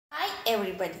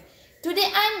everybody. Today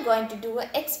I am going to do an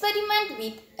experiment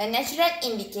with a natural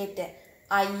indicator.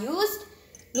 I used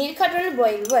nil color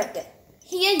boiled water.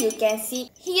 Here you can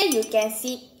see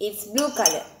it's blue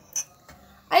color.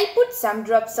 I put some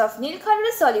drops of nil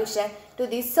color solution to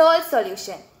this salt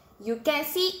solution. You can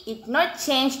see it not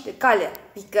changed the color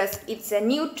because it's a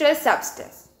neutral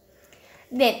substance.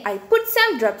 Then I put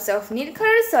some drops of nil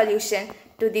color solution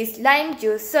to this lime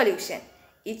juice solution.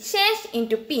 It changed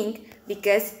into pink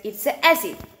because it's an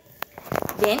acid.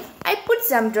 Then I put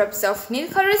some drops of nil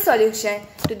color solution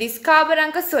to this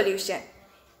carborundum solution.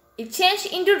 It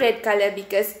changed into red color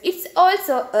because it's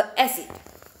also an acid.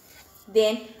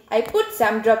 Then I put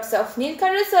some drops of nil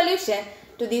color solution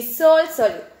to this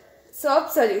soap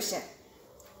solution.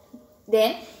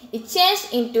 Then it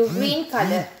changed into green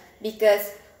color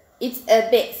because it's a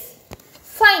base.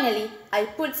 Finally, I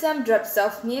put some drops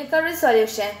of nil color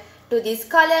solution to this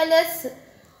colorless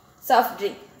soft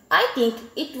drink. I think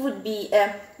it would be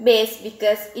a base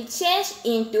because it changed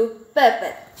into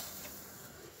purple.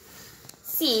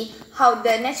 See how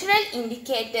the natural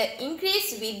indicator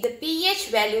increased with the pH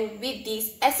value with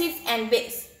these acids and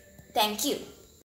base. Thank you.